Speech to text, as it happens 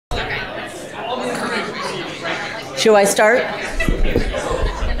Shall I start?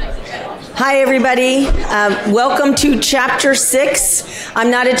 Hi, everybody. Welcome to Chapter 6. I'm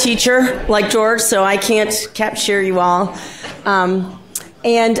not a teacher like George, so I can't capture you all.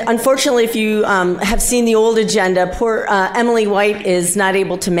 And unfortunately, if you have seen the old agenda, poor Emily White is not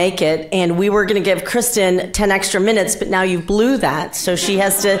able to make it. And we were going to give Kristin 10 extra minutes, but now you blew that, so she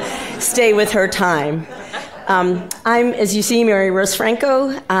has to stay with her time. I'm, as you see, Maryrose Franko,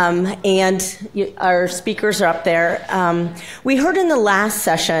 and our speakers are up there. We heard in the last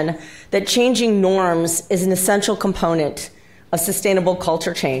session that changing norms is an essential component of sustainable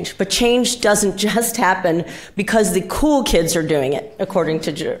culture change. But change doesn't just happen because the cool kids are doing it, according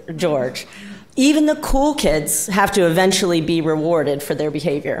to George. Even the cool kids have to eventually be rewarded for their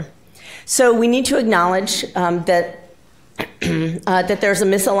behavior. So we need to acknowledge that there's a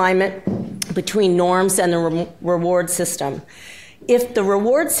misalignment between norms and the reward system. If the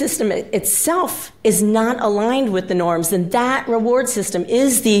reward system itself is not aligned with the norms, then that reward system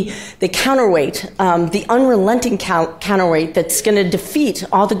is the counterweight, the unrelenting counterweight that's going to defeat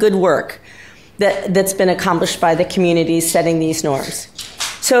all the good work that's been accomplished by the communities setting these norms.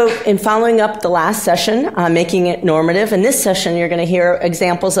 So in following up the last session, making it normative, in this session you're going to hear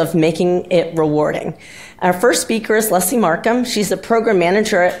examples of making it rewarding. Our first speaker is Lesley Markham. She's the program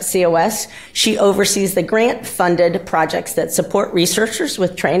manager at COS. She oversees the grant-funded projects that support researchers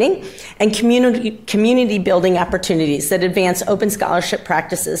with training and community building opportunities that advance open scholarship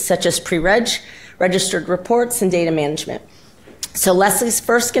practices such as pre-reg, registered reports, and data management. So Lesley's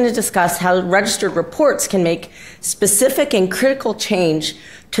first going to discuss how registered reports can make specific and critical change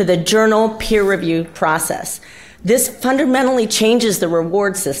to the journal peer review process. This fundamentally changes the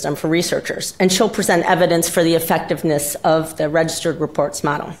reward system for researchers, and she'll present evidence for the effectiveness of the registered reports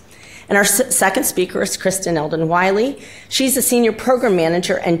model. And our second speaker is Kristin Eldon Whylly. She's a senior program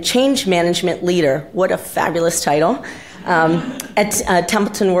manager and change management leader. What a fabulous title. At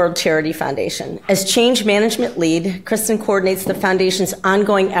Templeton World Charity Foundation. As change management lead, Kristin coordinates the foundation's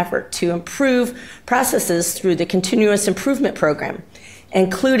ongoing effort to improve processes through the continuous improvement program,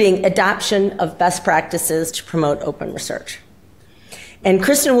 including adoption of best practices to promote open research. And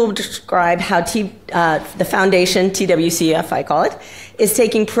Kristin will describe how the foundation, TWCF I call it, is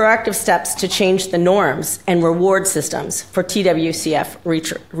taking proactive steps to change the norms and reward systems for TWCF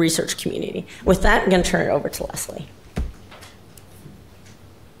research community. With that, I'm going to turn it over to Lesley.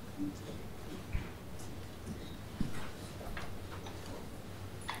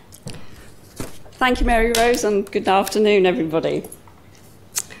 Thank you, Maryrose, and good afternoon, everybody.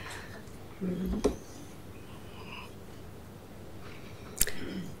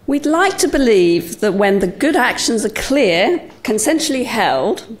 We'd like to believe that when the good actions are clear, consensually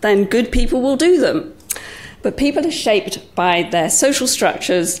held, then good people will do them. But people are shaped by their social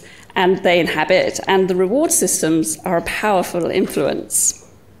structures and they inhabit, and the reward systems are a powerful influence.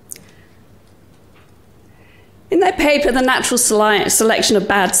 In their paper, The Natural Selection of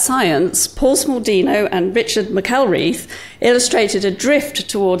Bad Science, Paul Smaldino and Richard McElreath illustrated a drift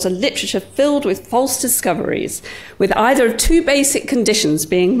towards a literature filled with false discoveries, with either of two basic conditions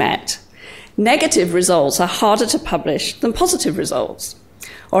being met. Negative results are harder to publish than positive results,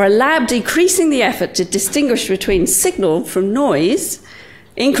 or a lab decreasing the effort to distinguish between signal from noise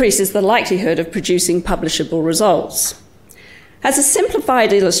increases the likelihood of producing publishable results. As a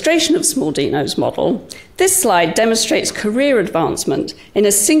simplified illustration of Smaldino's model, this slide demonstrates career advancement in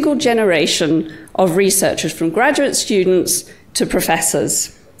a single generation of researchers, from graduate students to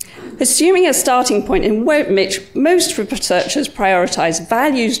professors. Assuming a starting point in which most researchers prioritize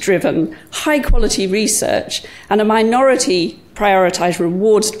values-driven, high-quality research, and a minority prioritize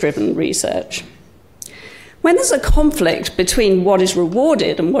rewards-driven research. When there's a conflict between what is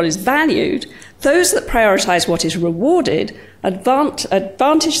rewarded and what is valued, those that prioritize what is rewarded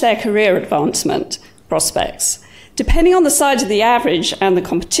advantage their career advancement prospects. Depending on the size of the average and the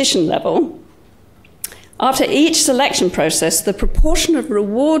competition level, after each selection process, the proportion of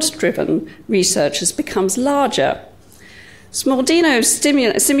rewards-driven researchers becomes larger. Smaldino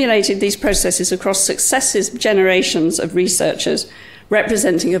simulated these processes across successive generations of researchers,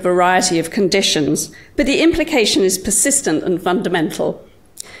 representing a variety of conditions, but the implication is persistent and fundamental.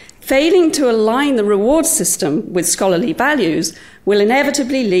 Failing to align the reward system with scholarly values will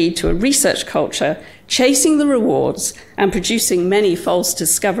inevitably lead to a research culture chasing the rewards and producing many false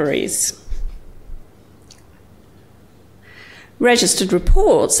discoveries. Registered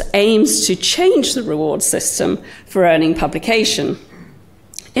Reports aims to change the reward system for earning publication.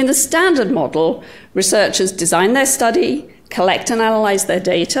 In the standard model, researchers design their study, collect and analyze their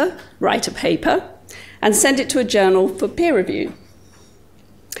data, write a paper, and send it to a journal for peer review.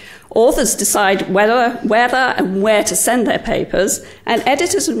 Authors decide whether and where to send their papers, and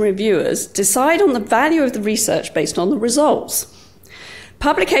editors and reviewers decide on the value of the research based on the results.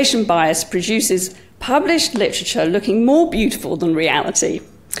 Publication bias produces published literature looking more beautiful than reality,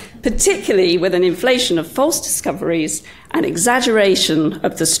 particularly with an inflation of false discoveries and exaggeration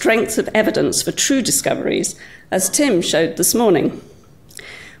of the strength of evidence for true discoveries, as Tim showed this morning.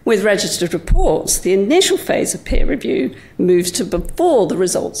 With registered reports, the initial phase of peer review moves to before the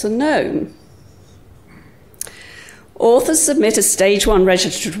results are known. Authors submit a Stage 1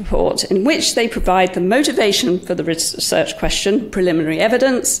 registered report in which they provide the motivation for the research question, preliminary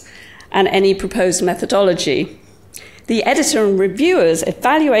evidence, and any proposed methodology. The editor and reviewers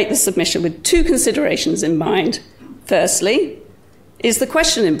evaluate the submission with two considerations in mind. Firstly, is the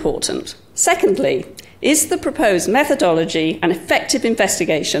question important? Secondly, is the proposed methodology an effective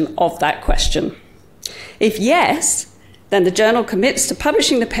investigation of that question? If yes, then the journal commits to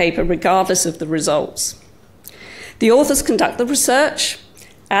publishing the paper regardless of the results. The authors conduct the research,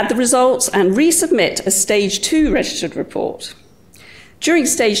 add the results, and resubmit a Stage 2 registered report. During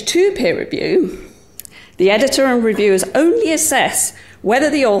Stage 2 peer review, the editor and reviewers only assess whether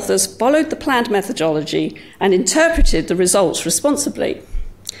the authors followed the planned methodology and interpreted the results responsibly.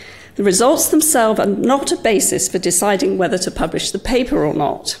 The results themselves are not a basis for deciding whether to publish the paper or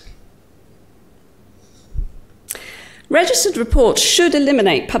not. Registered reports should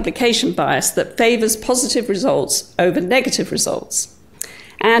eliminate publication bias that favours positive results over negative results.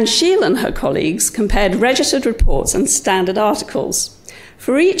 Anne Scheel and her colleagues compared registered reports and standard articles.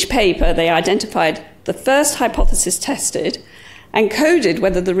 For each paper, they identified the first hypothesis tested and coded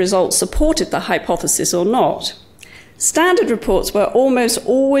whether the results supported the hypothesis or not. Standard reports were almost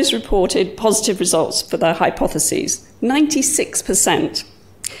always reported positive results for their hypotheses, 96%.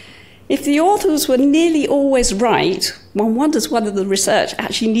 If the authors were nearly always right, one wonders whether the research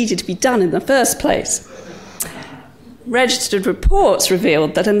actually needed to be done in the first place. Registered reports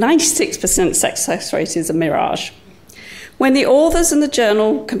revealed that a 96% success rate is a mirage. When the authors and the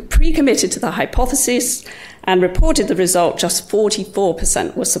journal pre-committed to the hypothesis and reported the result, just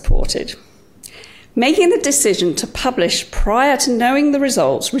 44% were supported. Making the decision to publish prior to knowing the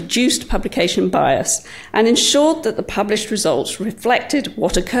results reduced publication bias and ensured that the published results reflected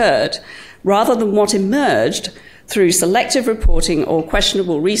what occurred, rather than what emerged through selective reporting or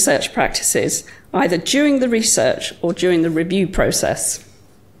questionable research practices, either during the research or during the review process.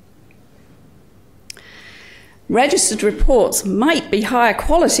 Registered reports might be higher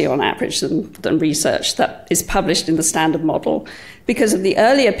quality on average than research that is published in the standard model because of the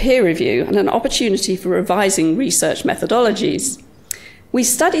earlier peer review and an opportunity for revising research methodologies. We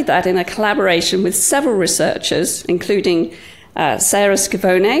studied that in a collaboration with several researchers, including Sarah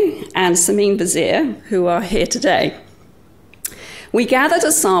Scavone and Samin Vazir, who are here today. We gathered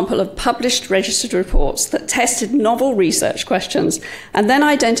a sample of published registered reports that tested novel research questions and then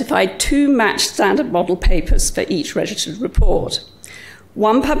identified two matched standard model papers for each registered report.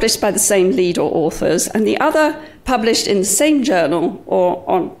 One published by the same lead or authors, and the other published in the same journal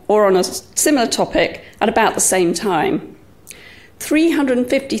or on a similar topic at about the same time.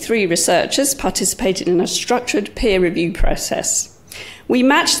 353 researchers participated in a structured peer review process. We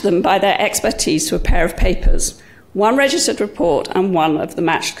matched them by their expertise to a pair of papers, one registered report and one of the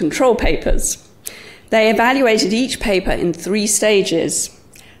matched control papers. They evaluated each paper in 3 stages.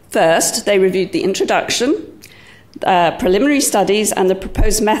 First, they reviewed the introduction, preliminary studies, and the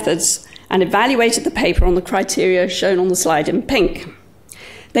proposed methods, and evaluated the paper on the criteria shown on the slide in pink.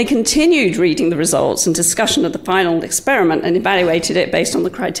 They continued reading the results and discussion of the final experiment and evaluated it based on the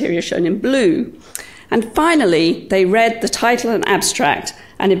criteria shown in blue. And finally, they read the title and abstract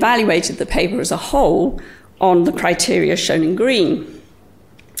and evaluated the paper as a whole on the criteria shown in green.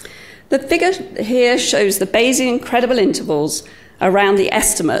 The figure here shows the Bayesian credible intervals around the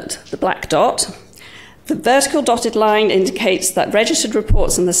estimate, the black dot. The vertical dotted line indicates that registered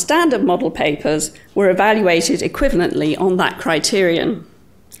reports and the standard model papers were evaluated equivalently on that criterion.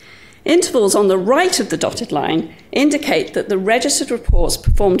 Intervals on the right of the dotted line indicate that the registered reports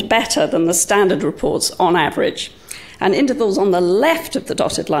performed better than the standard reports on average, and intervals on the left of the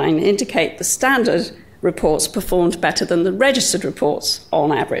dotted line indicate the standard reports performed better than the registered reports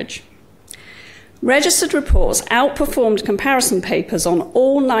on average. Registered reports outperformed comparison papers on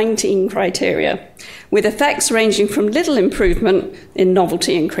all 19 criteria, with effects ranging from little improvement in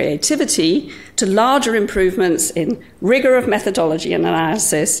novelty and creativity to larger improvements in rigor of methodology and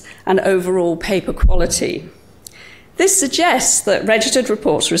analysis and overall paper quality. This suggests that registered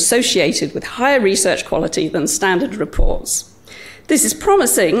reports are associated with higher research quality than standard reports. This is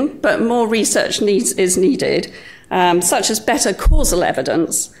promising, but more research is needed, such as better causal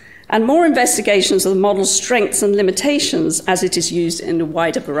evidence, and more investigations of the model's strengths and limitations as it is used in a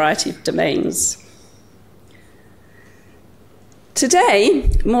wider variety of domains. Today,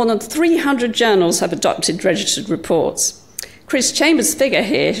 more than 300 journals have adopted registered reports. Chris Chambers' figure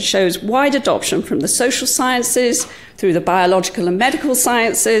here shows wide adoption from the social sciences through the biological and medical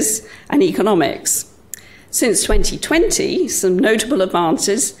sciences and economics. Since 2020, some notable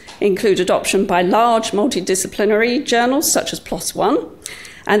advances include adoption by large multidisciplinary journals such as PLOS ONE,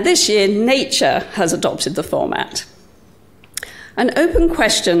 and this year Nature has adopted the format. An open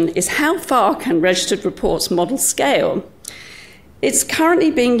question is how far can registered reports model scale? It's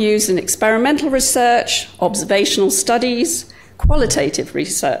currently being used in experimental research, observational studies, qualitative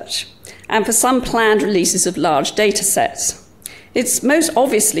research, and for some planned releases of large data sets. It's most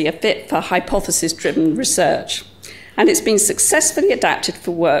obviously a fit for hypothesis-driven research, and it's been successfully adapted for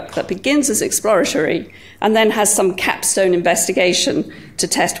work that begins as exploratory and then has some capstone investigation to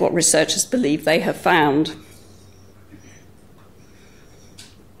test what researchers believe they have found.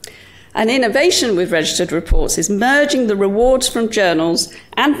 An innovation with registered reports is merging the rewards from journals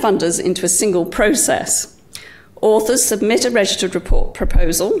and funders into a single process. Authors submit a registered report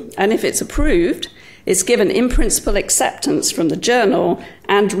proposal, and if it's approved, it's given in-principle acceptance from the journal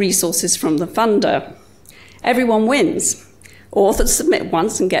and resources from the funder. Everyone wins. Authors submit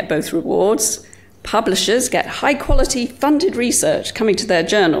once and get both rewards. Publishers get high-quality funded research coming to their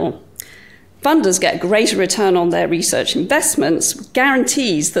journal. Funders get greater return on their research investments,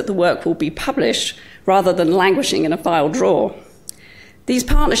 guarantees that the work will be published rather than languishing in a file drawer. These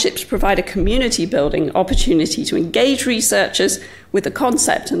partnerships provide a community-building opportunity to engage researchers with the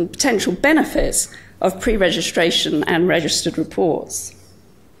concept and potential benefits of pre-registration and registered reports.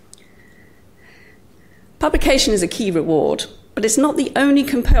 Publication is a key reward, but it's not the only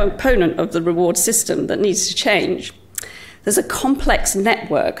component of the reward system that needs to change. There's a complex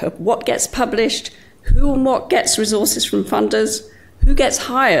network of what gets published, who and what gets resources from funders, who gets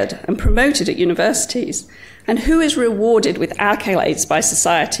hired and promoted at universities, and who is rewarded with accolades by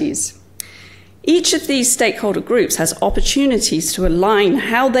societies. Each of these stakeholder groups has opportunities to align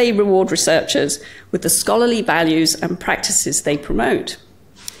how they reward researchers with the scholarly values and practices they promote.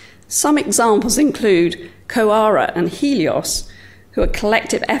 Some examples include COARA and Helios, who are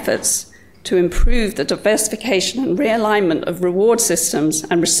collective efforts to improve the diversification and realignment of reward systems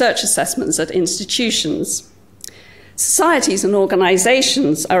and research assessments at institutions. Societies and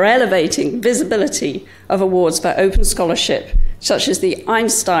organizations are elevating visibility of awards for open scholarship, such as the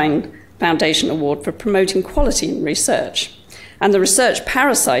Einstein Foundation Award for promoting quality in research, and the Research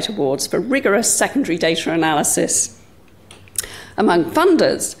Parasite Awards for rigorous secondary data analysis. Among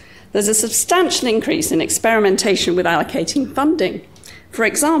funders, there's a substantial increase in experimentation with allocating funding. For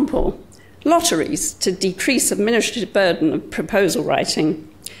example, lotteries to decrease administrative burden of proposal writing.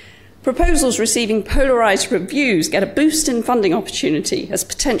 Proposals receiving polarized reviews get a boost in funding opportunity as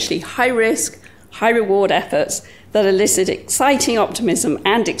potentially high-risk, high-reward efforts that elicit exciting optimism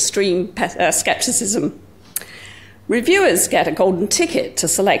and extreme skepticism. Reviewers get a golden ticket to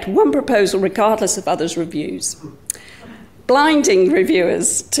select one proposal regardless of others' reviews. Blinding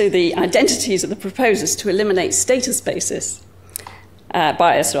reviewers to the identities of the proposers to eliminate status bias,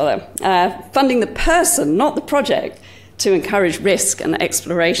 funding the person, not the project, to encourage risk and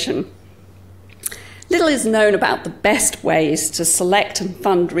exploration. Little is known about the best ways to select and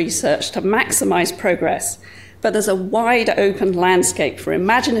fund research to maximize progress, but there's a wide open landscape for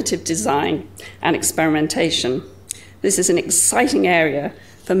imaginative design and experimentation. This is an exciting area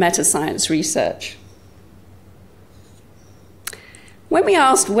for meta-science research. When we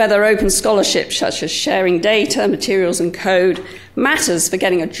asked whether open scholarship, such as sharing data, materials, and code, matters for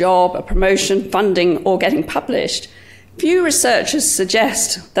getting a job, a promotion, funding, or getting published, few researchers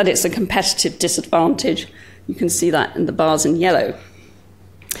suggest that it's a competitive disadvantage. You can see that in the bars in yellow.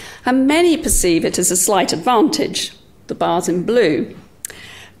 And many perceive it as a slight advantage, the bars in blue.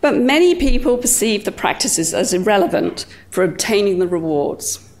 But many people perceive the practices as irrelevant for obtaining the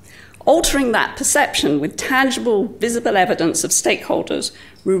rewards. Altering that perception with tangible, visible evidence of stakeholders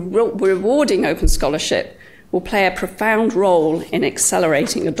rewarding open scholarship will play a profound role in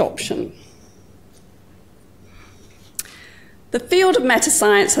accelerating adoption. The field of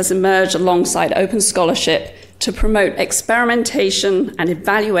meta-science has emerged alongside open scholarship to promote experimentation and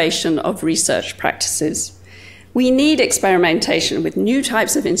evaluation of research practices. We need experimentation with new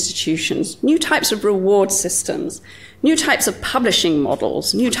types of institutions, new types of reward systems, new types of publishing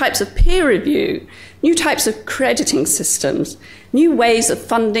models, new types of peer review, new types of crediting systems, new ways of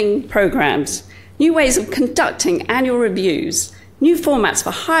funding programs, new ways of conducting annual reviews, new formats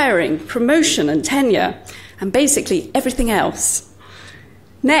for hiring, promotion, and tenure, and basically everything else.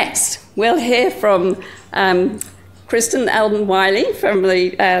 Next, we'll hear from Kristin, Eldon, Whylly from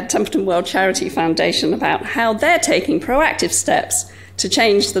the Templeton World Charity Foundation about how they're taking proactive steps to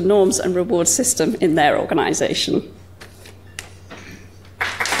change the norms and reward system in their organisation.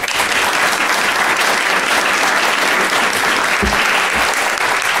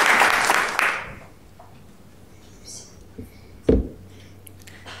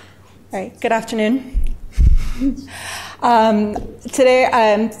 All right, good afternoon. Today,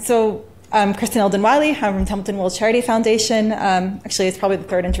 I'm Kristin, Eldon, Whylly. I'm from Templeton World Charity Foundation. Actually, it's probably the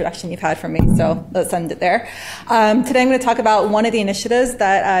third introduction you've had from me, so let's end it there. Today, I'm going to talk about one of the initiatives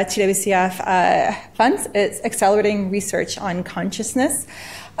that TWCF funds. It's accelerating research on consciousness.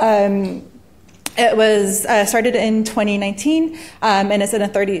 It was started in 2019, and it's in a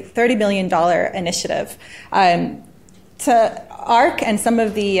 $30 million initiative. To ARC and some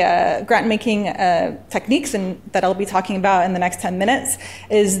of the grant-making techniques that I'll be talking about in the next 10 minutes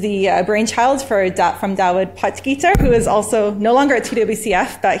is the brainchild from Dawood Potgieter, who is also no longer at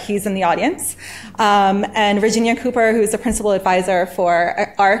TWCF, but he's in the audience. And Virginia Cooper, who's the principal advisor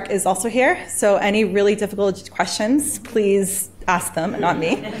for ARC, is also here. So any really difficult questions, please ask them, not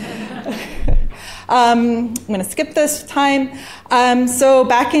me. I'm going to skip this time. So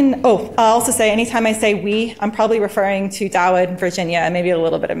back in, I'll also say anytime I say we, I'm probably referring to Dawood and Virginia and maybe a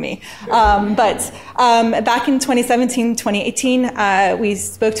little bit of me. But back in 2017, 2018, we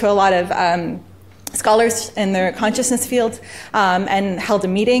spoke to a lot of scholars in the consciousness field and held a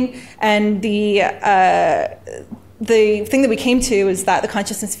meeting. And the thing that we came to is that the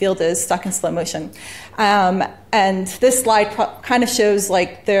consciousness field is stuck in slow motion. And this slide kind of shows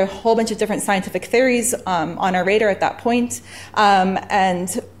like there are a whole bunch of different scientific theories on our radar at that point.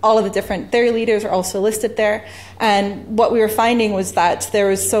 And all of the different theory leaders are also listed there. And what we were finding was that there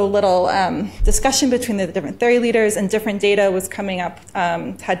was so little discussion between the different theory leaders, and different data was coming up,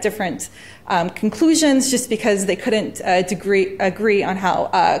 had different conclusions just because they couldn't agree on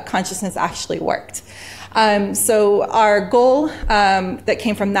how consciousness actually worked. So our goal that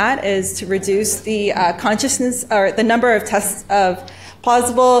came from that is to reduce the consciousness, or the number of tests of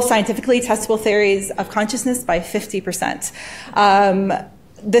plausible, scientifically testable theories of consciousness by 50%.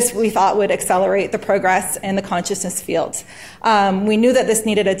 This we thought would accelerate the progress in the consciousness field. We knew that this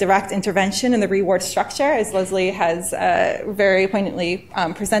needed a direct intervention in the reward structure, as Lesley has very poignantly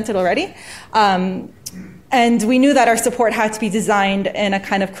presented already. And we knew that our support had to be designed in a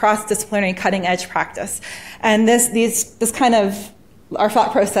kind of cross-disciplinary cutting-edge practice. And this kind of, our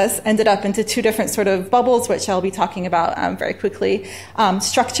thought process ended up into two different sort of bubbles, which I'll be talking about very quickly.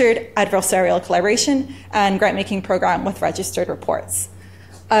 Structured adversarial collaboration and grant-making program with registered reports.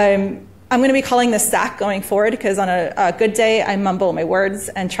 I'm going to be calling this SAC going forward because on a good day, I mumble my words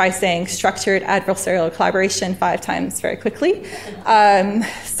and try saying structured adversarial collaboration 5 times very quickly.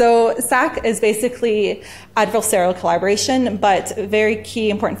 So SAC is basically adversarial collaboration, but a very key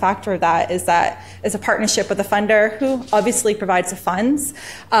important factor of that is it's a partnership with a funder who obviously provides the funds,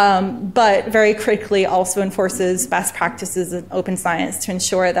 but very critically also enforces best practices in open science to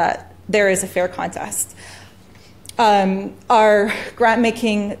ensure that there is a fair contest. Our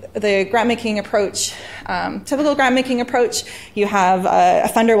the grant-making approach, typical grant-making approach, you have a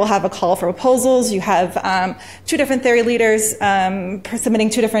funder will have a call for proposals. You have 2 different theory leaders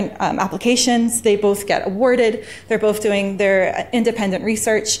submitting 2 different applications. They both get awarded. They're both doing their independent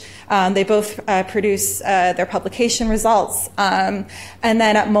research. They both produce their publication results. And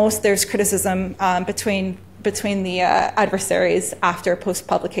then at most, there's criticism between the adversaries after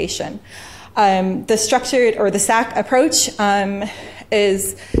post-publication. The structured or the SAC approach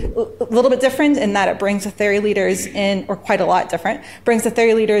is a little bit different in that it brings the theory leaders in, or quite a lot different, brings the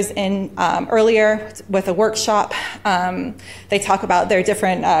theory leaders in earlier with a workshop. They talk about their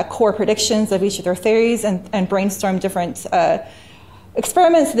different core predictions of each of their theories and brainstorm different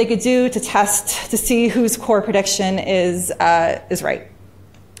experiments they could do to test to see whose core prediction is right.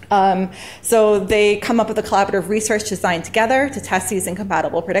 So they come up with a collaborative research design together to test these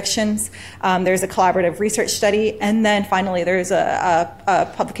incompatible predictions. There's a collaborative research study, and then finally there's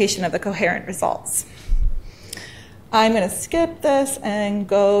a publication of the coherent results. I'm going to skip this and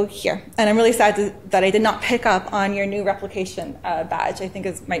go here. And I'm really sad that I did not pick up on your new replication badge. I think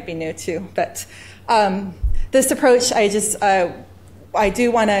it might be new too. But this approach, I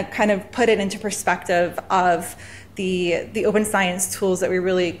do want to kind of put it into perspective of the open science tools that we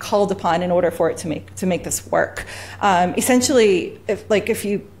really called upon in order for it to make this work. Essentially, if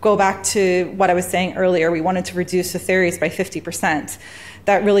you go back to what I was saying earlier, we wanted to reduce the theories by 50%.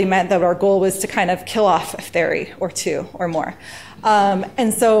 That really meant that our goal was to kind of kill off a theory or 2 or more.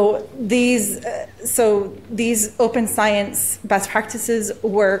 And so these open science best practices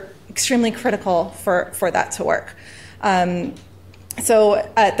were extremely critical for that to work.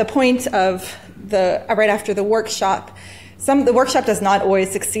 So at the point of right after the workshop, the workshop does not always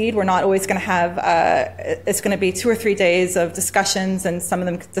succeed. We're not always going to have, it's going to be 2 or 3 days of discussions, and some of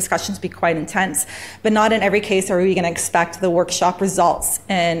them discussions be quite intense. But not in every case are we going to expect the workshop results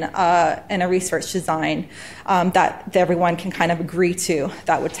in a research design that everyone can kind of agree to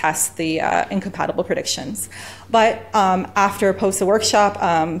that would test the incompatible predictions. But after post the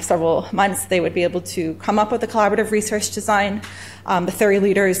workshop, several months, they would be able to come up with a collaborative research design. The theory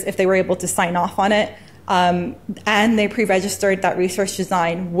leaders, if they were able to sign off on it, and they pre-registered that research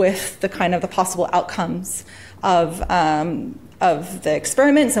design with the kind of the possible outcomes of the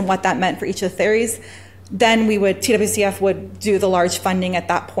experiments and what that meant for each of the theories, then TWCF would do the large funding at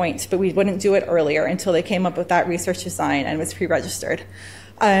that point, but we wouldn't do it earlier until they came up with that research design and was pre-registered.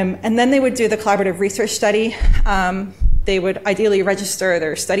 And then they would do the collaborative research study. They would ideally register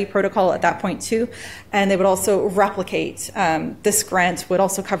their study protocol at that point too, and they would also replicate. This grant would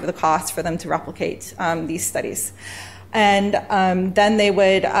also cover the cost for them to replicate these studies. And then they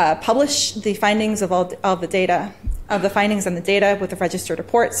would publish the findings of the data, of the findings and the data with the registered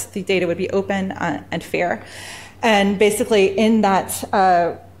reports. The data would be open and fair. And basically in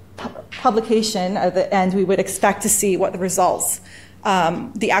that publication at the end, we would expect to see what the results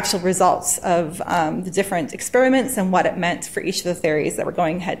the actual results of the different experiments and what it meant for each of the theories that were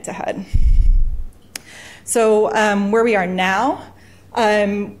going head to head. So where we are now,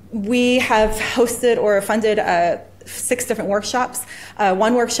 we have hosted or funded 6 different workshops.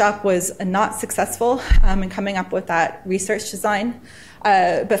 One workshop was not successful in coming up with that research design,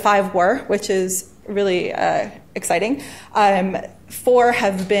 but 5 were, which is really exciting. 4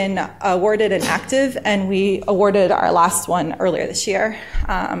 have been awarded and active, and we awarded our last one earlier this year,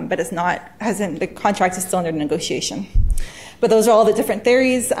 but the contract is still under negotiation. But those are all the different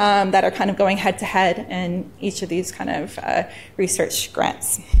theories that are kind of going head to head in each of these kind of research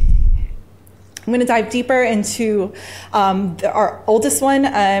grants. I'm going to dive deeper into our oldest one.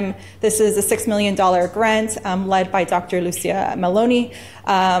 This is a $6 million grant led by Dr. Lucia Meloni.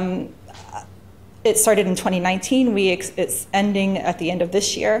 It started in 2019. It's ending at the end of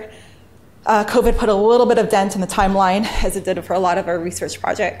this year. COVID put a little bit of dent in the timeline, as it did for a lot of our research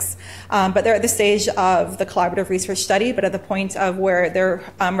projects. But they're at the stage of the collaborative research study, but at the point of where they're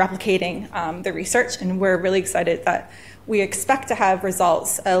replicating the research. And we're really excited that we expect to have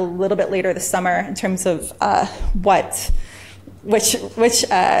results a little bit later this summer in terms of which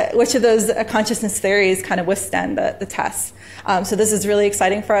of those consciousness theories kind of withstand the test. So this is really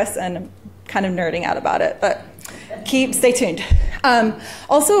exciting for us, and I'm kind of nerding out about it, but stay tuned.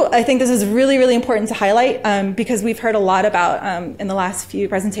 Also, I think this is really, really important to highlight because we've heard a lot about in the last few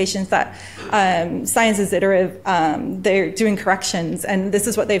presentations that science is iterative. They're doing corrections, and this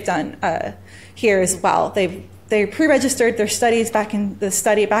is what they've done here as well. They pre-registered their studies back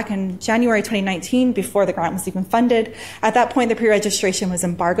in January 2019 before the grant was even funded. At that point, the pre-registration was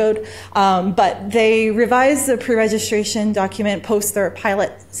embargoed, but they revised the pre-registration document post their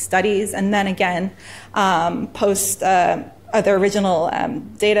pilot studies, and then again post their original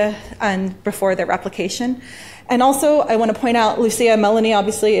data and before their replication. And also, I want to point out, Lucia Meloni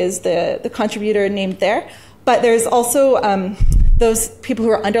obviously is the contributor named there, but there's also those people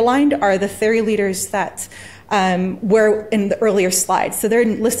who are underlined are the theory leaders that were in the earlier slides. So they're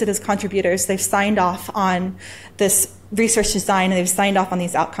listed as contributors. They've signed off on this research design, and they've signed off on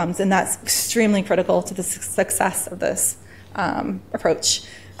these outcomes, and that's extremely critical to the success of this approach.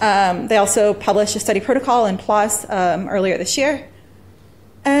 They also published a study protocol in PLOS earlier this year.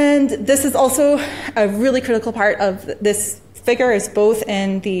 And this is also a really critical part of this figure, is both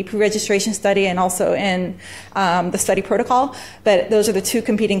in the pre-registration study and also in the study protocol. But those are the 2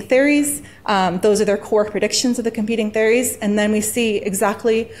 competing theories. Those are their core predictions of the competing theories. And then we see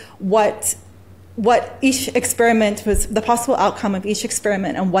exactly what each experiment was, the possible outcome of each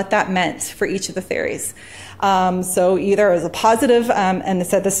experiment, and what that meant for each of the theories. So either as a positive, and it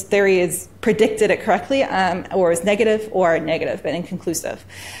said this theory is predicted it correctly, or as negative but inconclusive.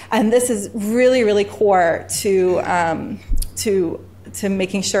 And this is really, really core to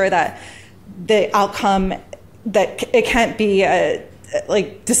making sure that the outcome, that it can't be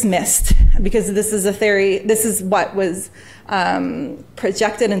dismissed, because this is a theory, this is what was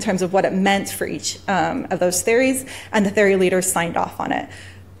projected in terms of what it meant for each of those theories, and the theory leaders signed off on it.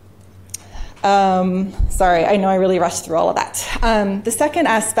 Sorry, I know I really rushed through all of that. The second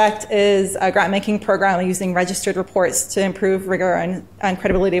aspect is a grant-making program using registered reports to improve rigor and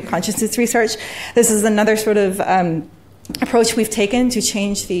credibility of consciousness research. This is another sort of approach we've taken to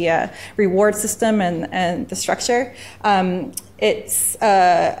change the reward system and the structure. It's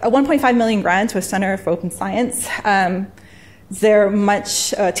a 1.5 million grant to a Center for Open Science.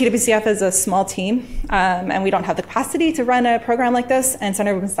 TWCF is a small team, and we don't have the capacity to run a program like this, and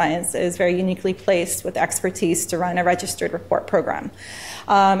Center of Open Science is very uniquely placed with expertise to run a registered report program.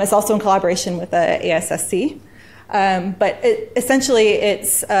 It's also in collaboration with the ASSC. But essentially,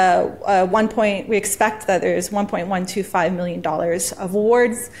 it's we expect that there's $1.125 million of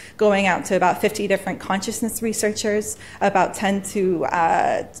awards going out to about 50 different consciousness researchers, about 10 to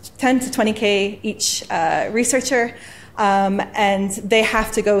 20K each researcher. And they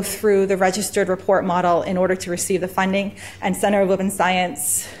have to go through the registered report model in order to receive the funding. And Center of Open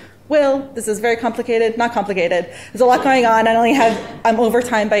Science this is very complicated, not complicated. There's a lot going on. I'm over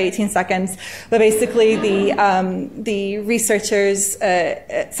time by 18 seconds. But basically, the researchers,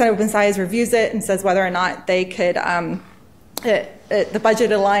 Center of Open Science reviews it and says whether or not they could, the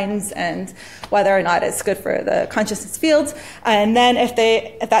budget aligns and whether or not it's good for the consciousness field. And then if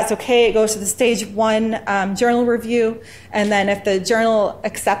that's okay, it goes to the stage 1 journal review. And then if the journal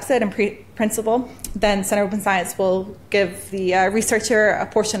accepts it in principle, then Center of Open Science will give the researcher a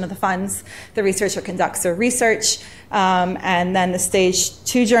portion of the funds. The researcher conducts their research. And then the stage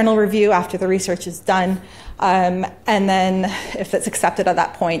 2 journal review after the research is done. And then if it's accepted at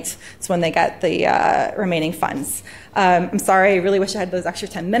that point, it's when they get the remaining funds. I'm sorry, I really wish I had those extra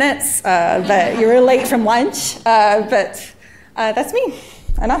 10 minutes, but you were late from lunch. But that's me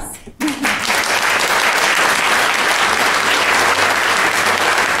and us.